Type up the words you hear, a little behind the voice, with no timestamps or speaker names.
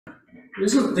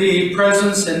Isn't the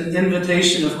presence and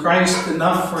invitation of Christ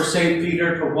enough for St.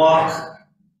 Peter to walk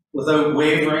without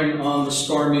wavering on the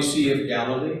stormy Sea of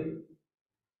Galilee?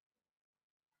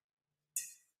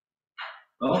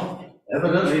 Well,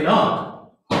 evidently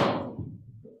not.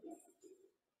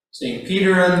 St.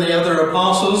 Peter and the other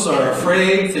apostles are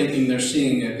afraid, thinking they're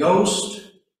seeing a ghost.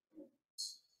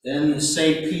 Then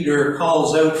St. Peter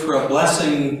calls out for a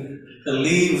blessing to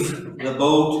leave the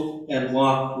boat and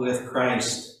walk with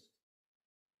Christ.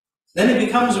 Then he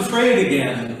becomes afraid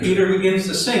again. Peter begins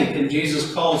to sink, and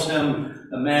Jesus calls him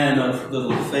a man of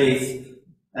little faith,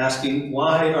 asking,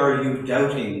 "Why are you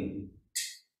doubting?"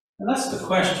 And that's the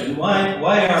question. Why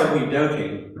are we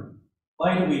doubting?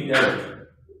 Why do we doubt?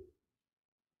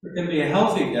 There can be a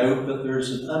healthy doubt, but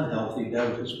there's an unhealthy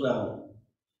doubt as well.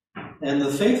 And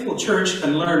the faithful church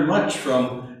can learn much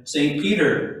from St.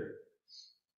 Peter.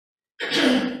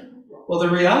 Well, the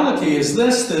reality is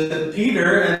this, that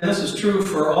Peter, and this is true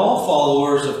for all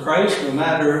followers of Christ, no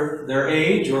matter their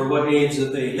age or what age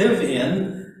that they live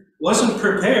in, wasn't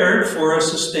prepared for a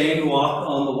sustained walk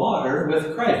on the water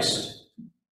with Christ.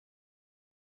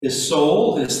 His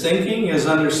soul, his thinking, his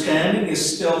understanding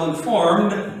is still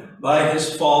informed by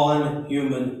his fallen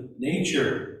human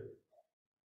nature.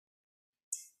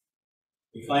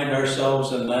 We find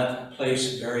ourselves in that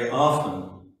place very often.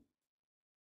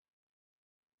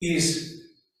 He's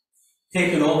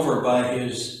taken over by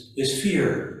his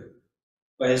fear,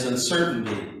 by his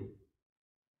uncertainty.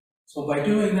 So by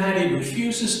doing that, he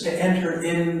refuses to enter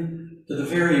into the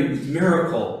very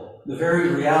miracle, the very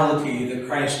reality that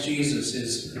Christ Jesus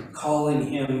is calling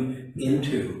him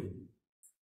into.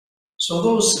 So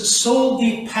those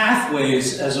soul-deep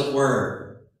pathways, as it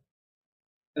were,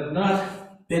 have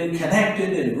not been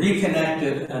connected and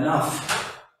reconnected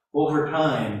enough over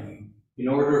time in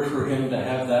order for him to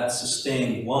have that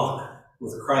sustained walk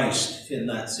with Christ in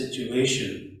that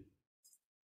situation.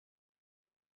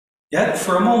 Yet,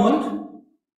 for a moment,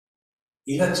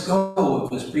 he lets go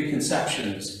of his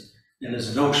preconceptions and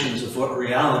his notions of what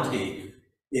reality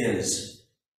is.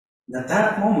 And at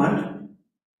that moment,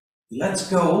 he lets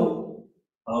go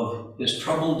of his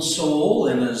troubled soul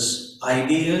and his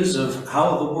ideas of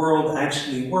how the world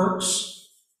actually works,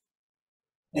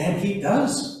 and he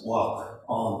does walk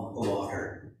on the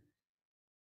water.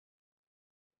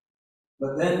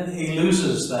 But then he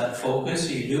loses that focus,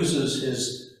 he loses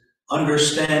his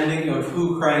understanding of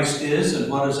who Christ is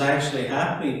and what is actually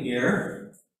happening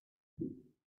here,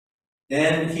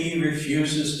 and he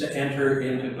refuses to enter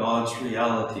into God's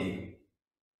reality.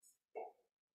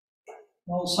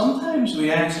 Well, sometimes we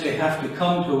actually have to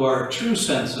come to our true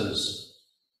senses,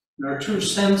 and our true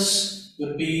sense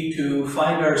would be to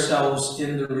find ourselves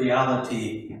in the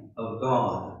reality of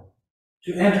God,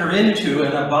 to enter into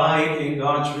and abide in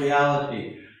God's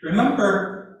reality.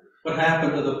 Remember what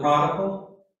happened to the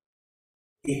prodigal?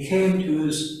 He came to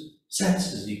his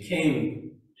senses, he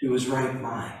came to his right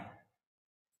mind.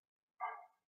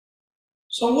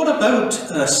 So what about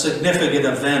a significant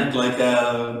event like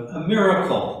a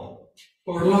miracle?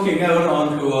 Or looking out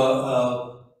onto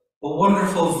a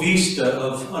wonderful vista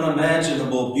of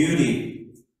unimaginable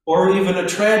beauty, or even a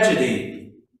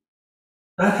tragedy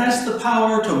that has the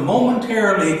power to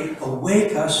momentarily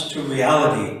awake us to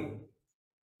reality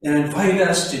and invite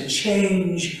us to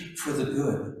change for the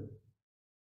good,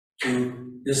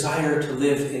 to desire to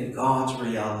live in God's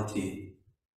reality.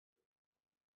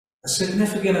 A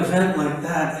significant event like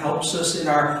that helps us in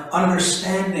our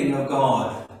understanding of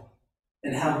God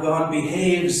and how God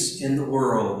behaves in the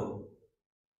world.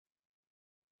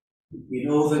 We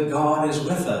know that God is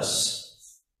with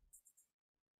us.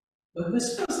 But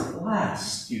this doesn't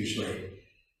last, usually.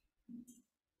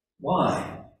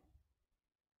 Why?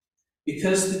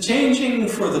 Because the changing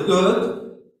for the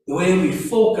good, the way we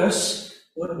focus,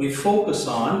 what we focus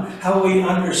on, how we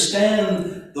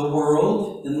understand the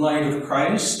world in light of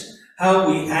Christ,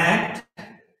 how we act,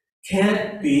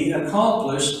 can't be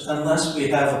accomplished unless we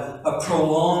have a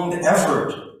prolonged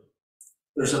effort.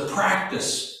 There's a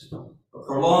practice, a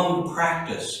prolonged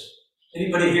practice.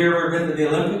 Anybody here ever been to the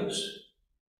Olympics?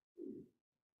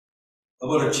 How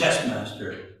about a chess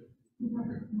master?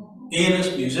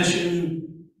 Pianist,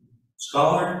 musician,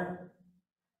 scholar?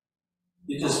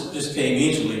 It just came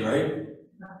easily, right?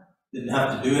 Didn't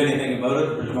have to do anything about it.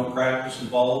 There was no practice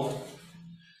involved.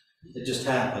 It just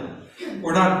happened.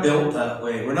 We're not built that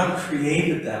way. We're not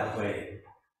created that way.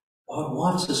 God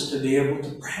wants us to be able to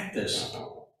practice.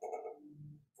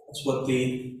 That's what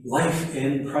the life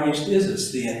in Christ is.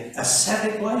 It's the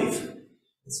ascetic life.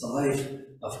 It's the life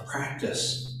of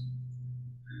practice.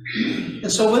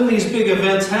 And so when these big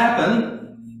events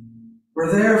happen,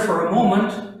 we're there for a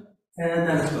moment, and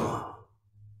then it's gone.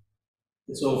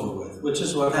 It's over with, which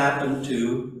is what happened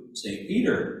to St.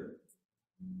 Peter.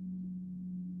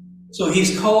 So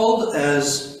he's called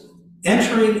as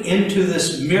entering into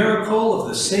this miracle of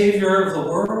the Savior of the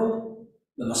world.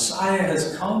 The Messiah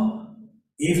has come,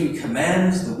 even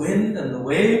commands the wind and the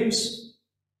waves.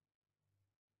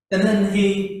 And then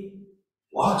he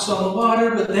walks on the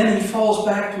water, but then he falls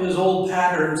back to his old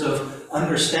patterns of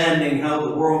understanding how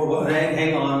the world will.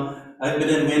 Hang on, I've been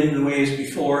in wind and waves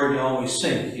before, and you always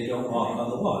sink. You don't walk on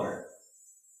the water.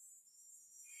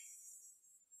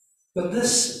 But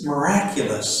this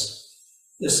miraculous,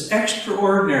 this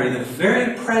extraordinary, the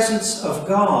very presence of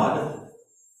God,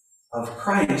 of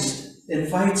Christ,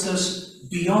 invites us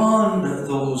beyond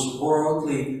those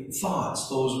worldly thoughts,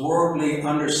 those worldly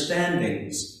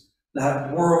understandings,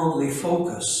 that worldly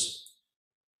focus.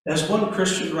 As one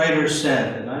Christian writer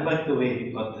said, and I like the way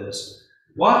he put this,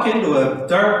 walk into a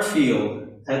dark field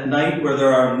at night where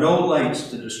there are no lights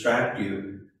to distract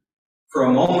you. For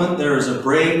a moment there is a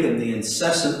break in the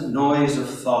incessant noise of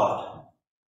thought.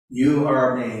 You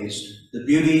are amazed. The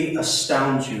beauty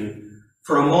astounds you.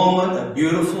 For a moment, a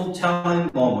beautiful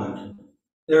telling moment.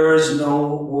 There is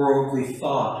no worldly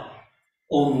thought,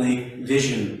 only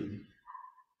vision.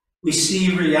 We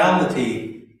see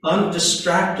reality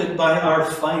undistracted by our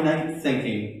finite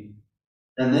thinking.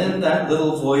 And then that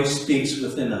little voice speaks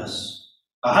within us.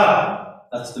 Aha,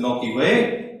 that's the Milky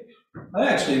Way. I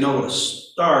actually know what a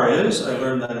star is. I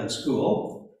learned that in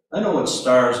school. I know what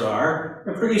stars are.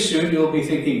 And pretty soon you'll be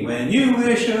thinking, when you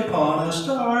wish upon a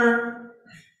star.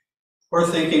 Or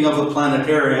thinking of a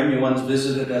planetarium you once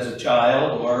visited as a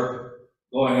child, or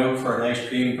going out for an ice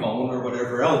cream cone, or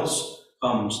whatever else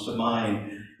comes to mind.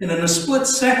 And in a split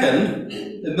second,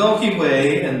 the Milky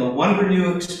Way and the wonder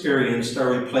you experienced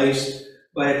are replaced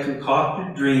by a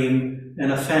concocted dream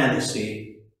and a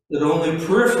fantasy that only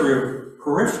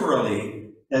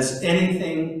peripherally has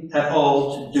anything at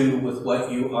all to do with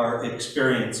what you are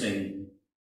experiencing.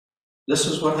 This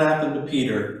is what happened to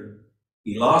Peter.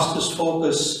 He lost his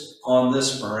focus on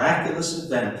this miraculous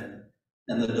event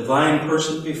and the divine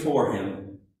person before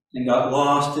him, and got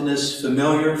lost in his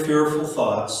familiar fearful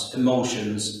thoughts,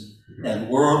 emotions, and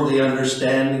worldly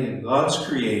understanding of God's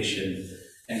creation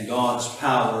and God's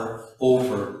power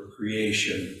over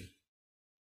creation.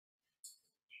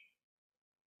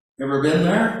 Ever been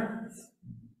there?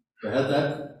 Ever had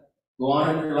that go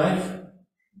on in your life?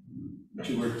 That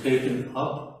you were taken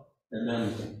up, and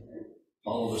then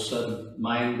all of a sudden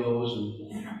mind goes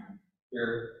and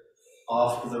you're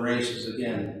off to the races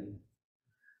again.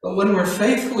 But when we're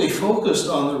faithfully focused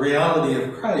on the reality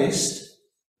of Christ,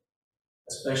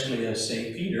 especially as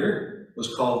St. Peter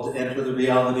was called to enter the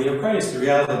reality of Christ. The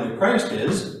reality of Christ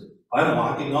is, I'm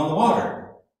walking on the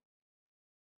water.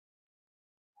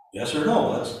 Yes or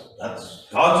no? That's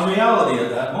God's reality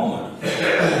at that moment.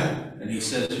 And he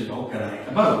says, can I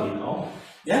come out,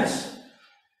 Yes.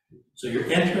 So you're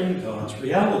entering God's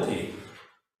reality.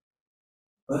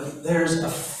 But there's a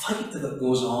fight that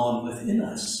goes on within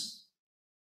us.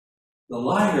 The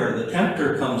liar, the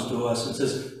tempter, comes to us and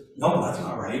says, no, that's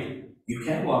not right. You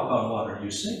can't walk on water, you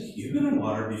sink. You've been in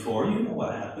water before, you know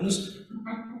what happens.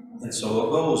 And so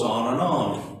it goes on and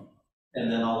on.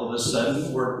 And then all of a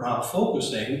sudden, we're not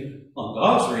focusing on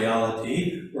God's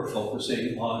reality, we're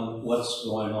focusing on what's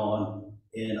going on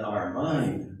in our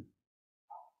mind.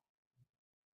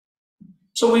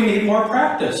 So we need more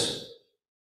practice.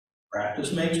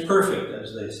 Practice makes perfect,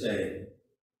 as they say.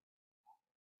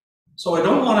 So I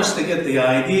don't want us to get the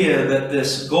idea that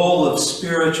this goal of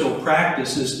spiritual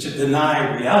practice is to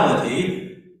deny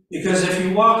reality, because if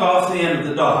you walk off the end of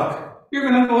the dock, you're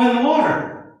going to go in the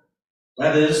water.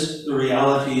 That is the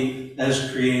reality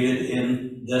as created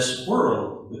in this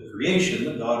world, the creation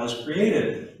that God has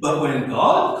created. But when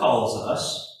God calls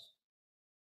us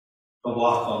to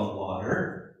walk on the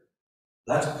water,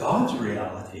 that's God's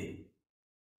reality.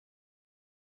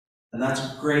 And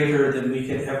that's greater than we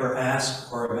could ever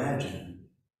ask or imagine.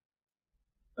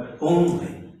 But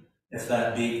only if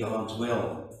that be God's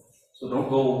will. So don't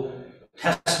go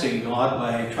testing God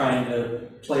by trying to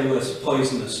play with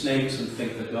poisonous snakes and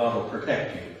think that God will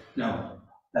protect you. No,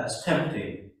 that's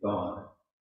tempting God.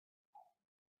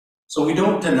 So we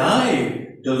don't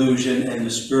deny delusion and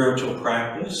the spiritual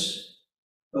practice,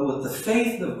 but with the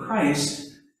faith of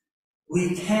Christ,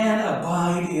 we can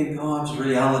abide in God's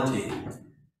reality,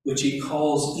 which he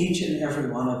calls each and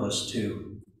every one of us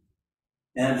to.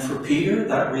 And for Peter,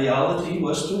 that reality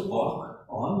was to walk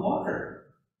on water.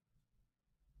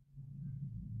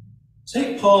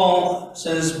 St. Paul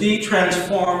says, be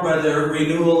transformed by the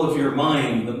renewal of your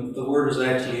mind. The word is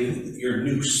actually your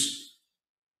nous.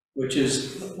 which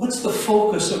is, what's the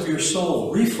focus of your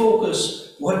soul?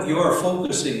 Refocus what you're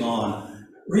focusing on.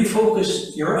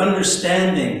 Refocus your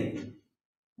understanding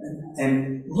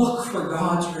and look for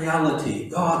God's reality,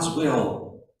 God's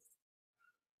will.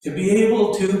 To be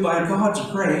able to, by God's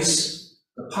grace,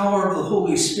 the power of the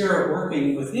Holy Spirit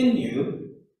working within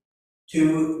you,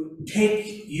 to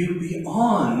take you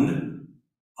beyond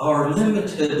our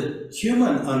limited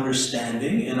human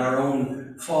understanding and our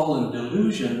own fallen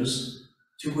delusions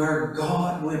to where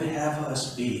God would have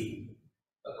us be,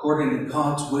 according to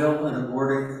God's will and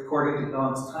according to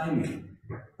God's timing.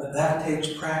 But that takes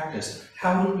practice.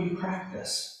 How do we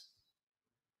practice?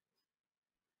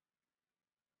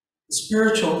 The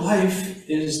spiritual life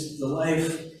is the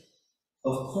life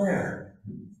of prayer.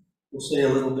 We'll say a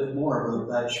little bit more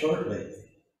about that shortly.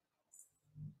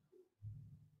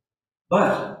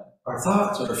 But our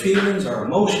thoughts, our feelings, our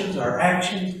emotions, our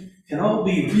actions can all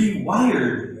be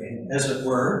rewired, as it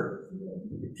were,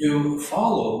 to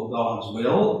follow God's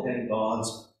will and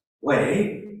God's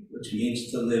way, which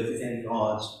means to live in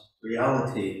God's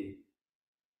reality.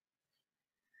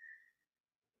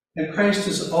 And Christ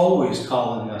is always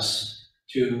calling us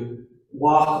to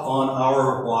walk on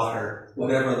our water,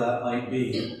 whatever that might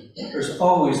be. There's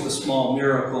always the small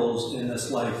miracles in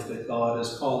this life that God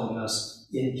is calling us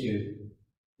into,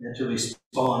 and to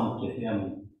respond to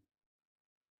Him.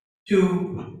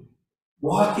 To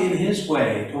walk in His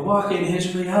way, to walk in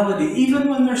His reality, even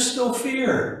when there's still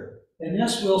fear. And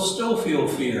yes, we'll still feel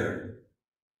fear.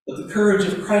 But the courage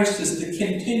of Christ is to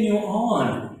continue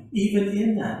on, even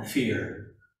in that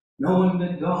fear, knowing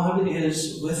that God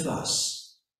is with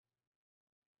us.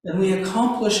 And we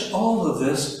accomplish all of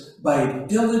this by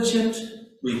diligent,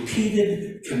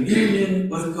 repeated communion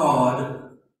with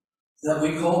God that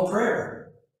we call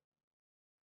prayer.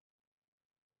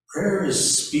 Prayer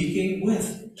is speaking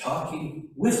with, talking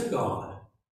with God.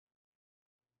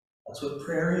 That's what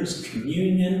prayer is,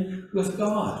 communion with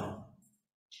God.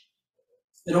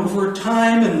 And over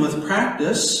time and with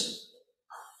practice,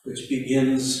 which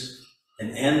begins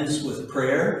and ends with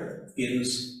prayer,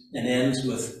 begins and ends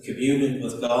with communion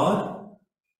with God,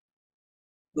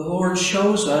 the Lord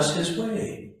shows us His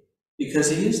way, because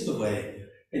He is the way.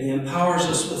 And He empowers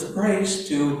us with grace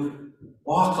to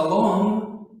walk along,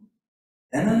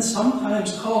 and then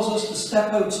sometimes calls us to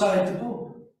step outside the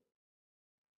boat.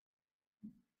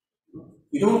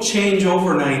 We don't change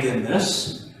overnight in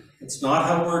this. It's not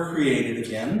how we're created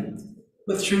again.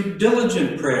 But through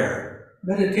diligent prayer,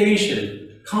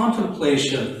 meditation,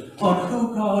 contemplation on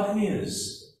who God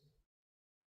is,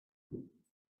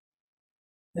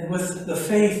 and with the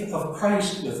faith of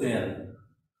Christ within,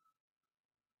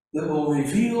 that will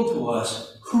reveal to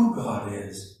us who God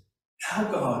is, how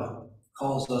God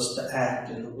calls us to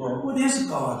act in the world. What is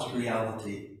God's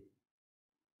reality?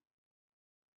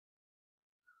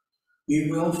 We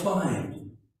will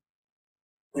find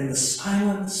in the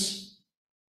silence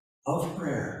of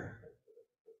prayer,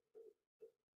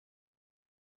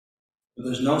 where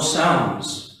there's no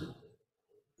sounds,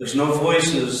 there's no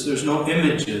voices, there's no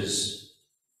images,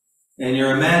 and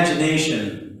your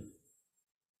imagination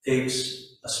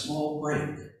takes a small break.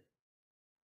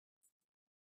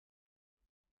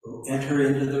 We'll enter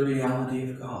into the reality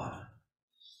of God.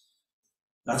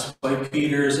 That's why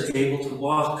Peter is able to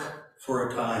walk for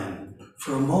a time.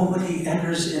 For a moment he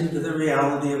enters into the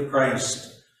reality of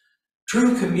Christ.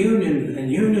 True communion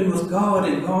and union with God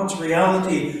in God's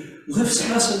reality lifts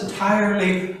us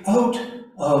entirely out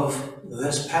of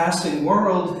this passing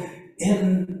world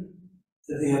into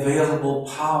the available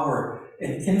power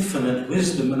and infinite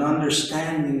wisdom and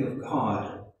understanding of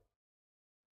God.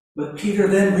 But Peter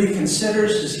then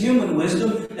reconsiders his human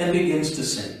wisdom and begins to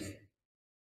sink.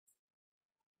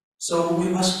 So we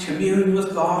must commune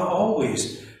with God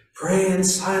always, pray in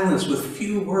silence with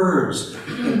few words,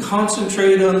 and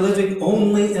concentrate on living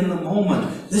only in the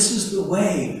moment. This is the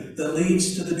way that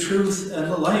leads to the truth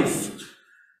and the life.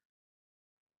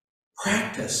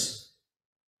 Practice.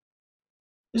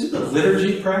 Isn't the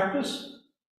liturgy practice?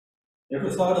 Ever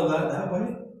thought of that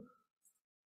way?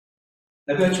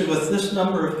 I bet you with this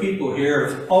number of people here,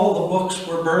 if all the books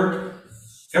were burnt,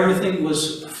 everything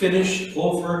was finished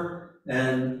over,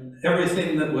 and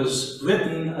everything that was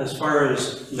written as far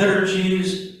as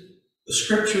liturgies, the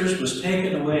scriptures was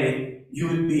taken away, you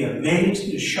would be amazed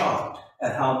and shocked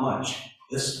at how much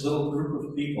this little group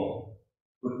of people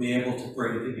would be able to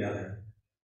bring together.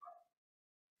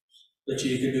 But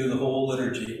you could do the whole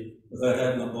liturgy without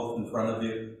having a book in front of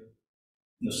you.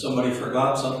 And if somebody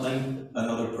forgot something,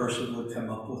 another person would come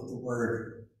up with the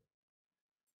word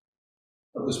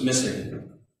that was missing.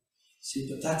 See,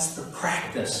 but that's the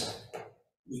practice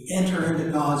We enter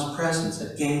into God's presence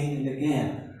again and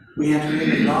again. We enter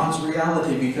into God's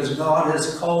reality because God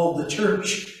has called the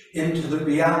church into the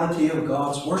reality of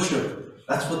God's worship.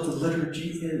 That's what the liturgy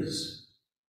is.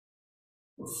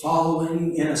 We're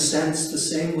following, in a sense, the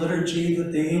same liturgy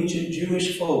that the ancient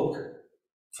Jewish folk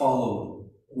followed.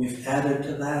 We've added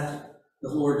to that the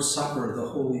Lord's Supper, the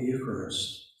Holy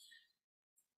Eucharist.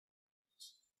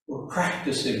 We're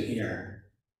practicing here.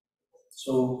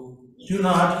 So do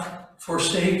not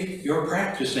forsake your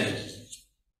practicing.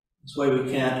 That's why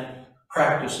we can't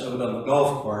practice out on the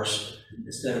golf course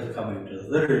instead of coming to the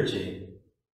liturgy.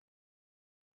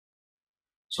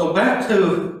 So back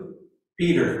to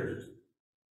Peter.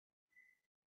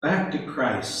 Back to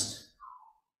Christ.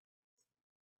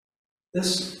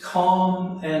 This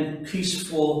calm and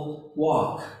peaceful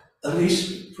walk, at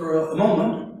least for a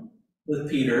moment, with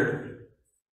Peter,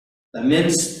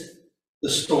 amidst the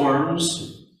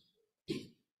storms,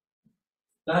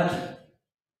 that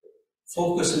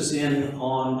focuses in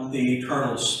on the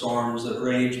eternal storms that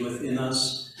rage within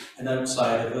us and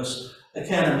outside of us. I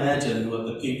can't imagine what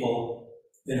the people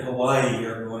in Hawaii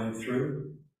are going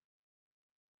through.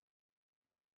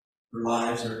 Their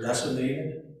lives are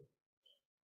decimated.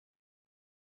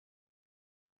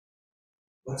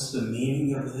 What's the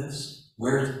meaning of this?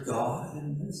 Where's God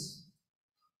in this?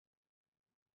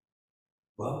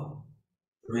 Well,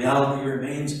 the reality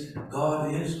remains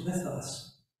God is with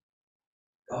us.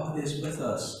 God is with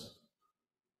us,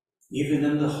 even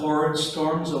in the horrid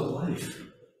storms of life,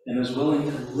 and is willing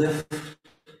to lift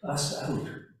us out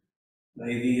by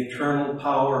the eternal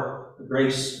power, the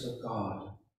grace of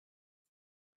God.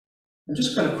 I'm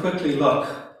just going to quickly look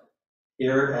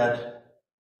here at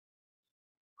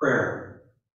prayer.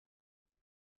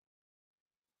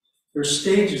 There's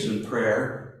stages in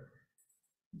prayer.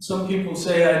 Some people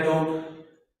say I don't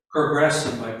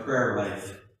progress in my prayer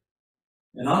life.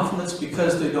 And often it's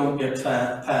because they don't get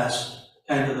past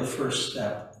kind of the first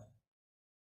step.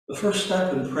 The first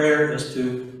step in prayer is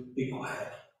to be quiet,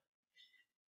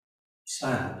 be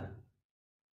silent.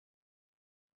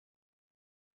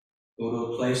 Go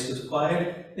to a place that's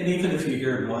quiet, and even if you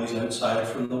hear noise outside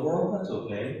from the world, that's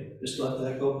okay. Just let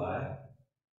that go by.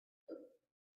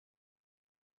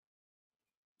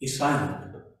 Be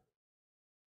silent,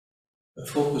 but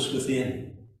focus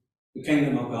within. The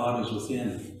kingdom of God is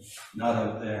within, not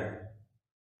out there.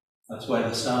 That's why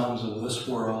the sounds of this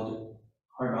world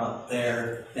are not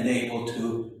there and able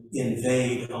to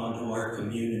invade onto our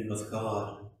communion with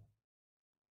God.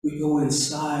 We go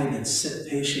inside and sit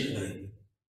patiently.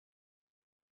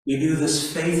 We do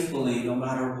this faithfully no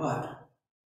matter what.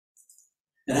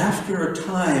 And after a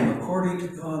time, according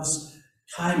to God's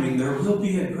timing, there will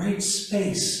be a great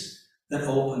space that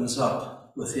opens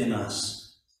up within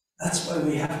us. That's why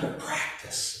we have to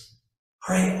practice.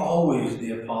 Pray always,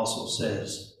 the apostle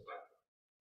says.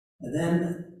 And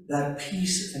then that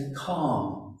peace and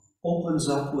calm opens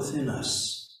up within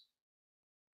us.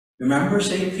 Remember,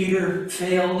 St. Peter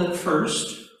failed at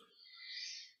first.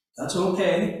 That's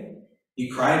okay. He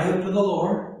cried out to the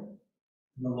Lord,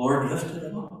 and the Lord lifted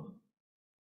him up.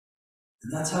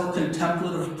 And that's how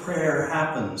contemplative prayer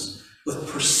happens, with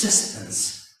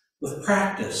persistence, with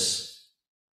practice,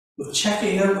 with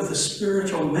checking out with a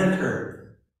spiritual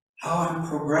mentor how I'm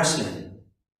progressing.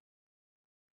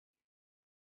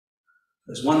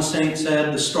 As one saint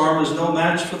said, the storm is no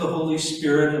match for the Holy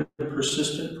Spirit and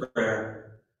persistent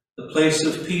prayer. The place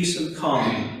of peace and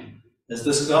calm, as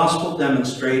this gospel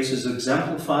demonstrates, is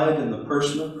exemplified in the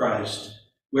person of Christ.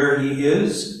 Where he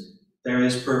is, there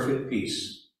is perfect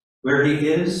peace. Where he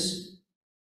is,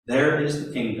 there is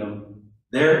the kingdom.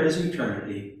 There is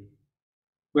eternity.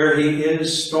 Where he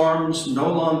is, storms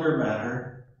no longer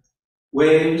matter.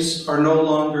 Waves are no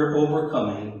longer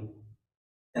overcoming.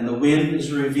 And the wind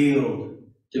is revealed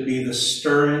to be the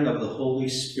stirring of the Holy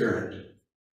Spirit.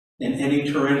 And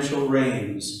any torrential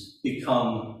rains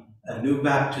become a new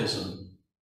baptism,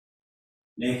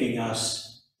 making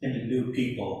us into new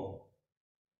people,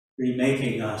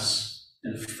 remaking us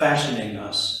and fashioning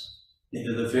us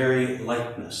into the very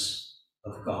likeness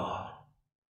of God.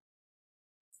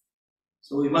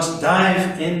 So we must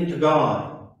dive into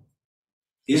God.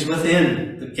 He's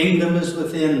within. The kingdom is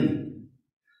within.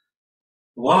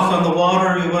 To walk on the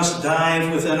water, we must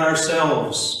dive within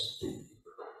ourselves.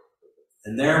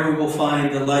 And there we will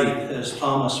find the light, as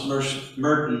Thomas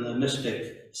Merton, the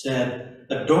mystic, said.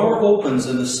 A door opens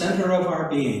in the center of our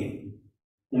being,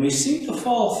 and we seem to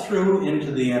fall through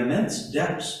into the immense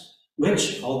depths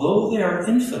which, although they are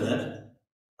infinite,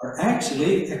 are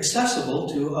actually accessible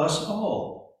to us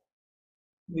all.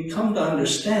 We come to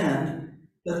understand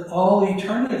that all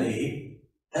eternity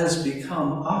has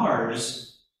become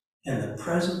ours in the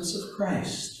presence of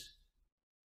Christ.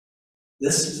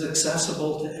 This is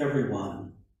accessible to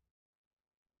everyone.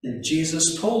 And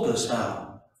Jesus told us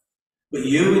how. But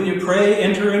you, when you pray,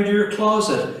 enter into your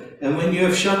closet, and when you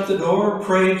have shut the door,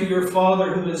 pray to your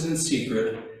Father who is in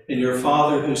secret, and your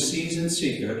Father who sees in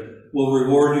secret will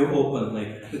reward you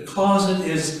openly. The closet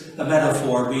is a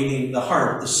metaphor meaning the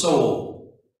heart, the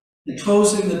soul. And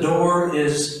closing the door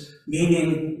is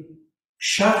meaning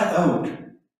shut out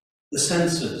the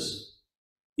senses.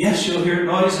 Yes, you'll hear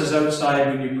noises outside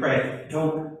when you pray.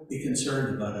 Don't be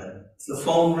concerned about it. If the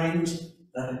phone rings,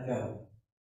 let it go.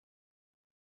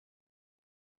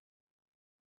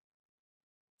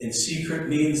 In secret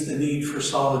means the need for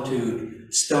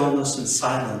solitude, stillness, and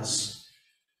silence.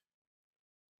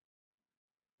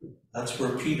 That's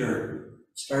where Peter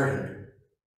started.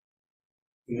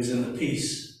 He was in the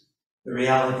peace, the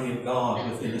reality of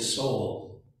God within his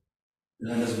soul. And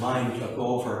then his mind took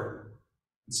over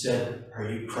and said, "Are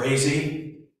you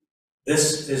crazy?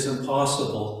 This is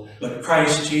impossible." But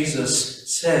Christ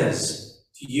Jesus says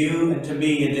to you and to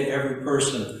me and to every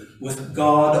person, with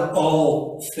God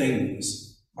all things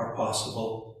are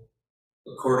possible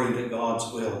according to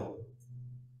God's will.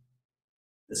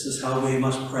 This is how we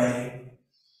must pray.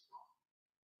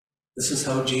 This is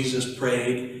how Jesus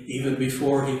prayed even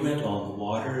before he went on the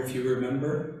water, if you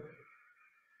remember.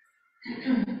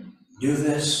 Do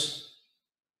this,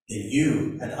 and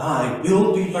you and I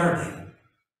will be learning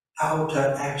how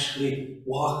to actually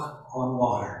walk on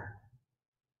water.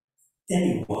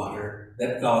 Any water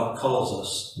that God calls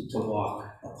us to walk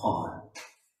upon.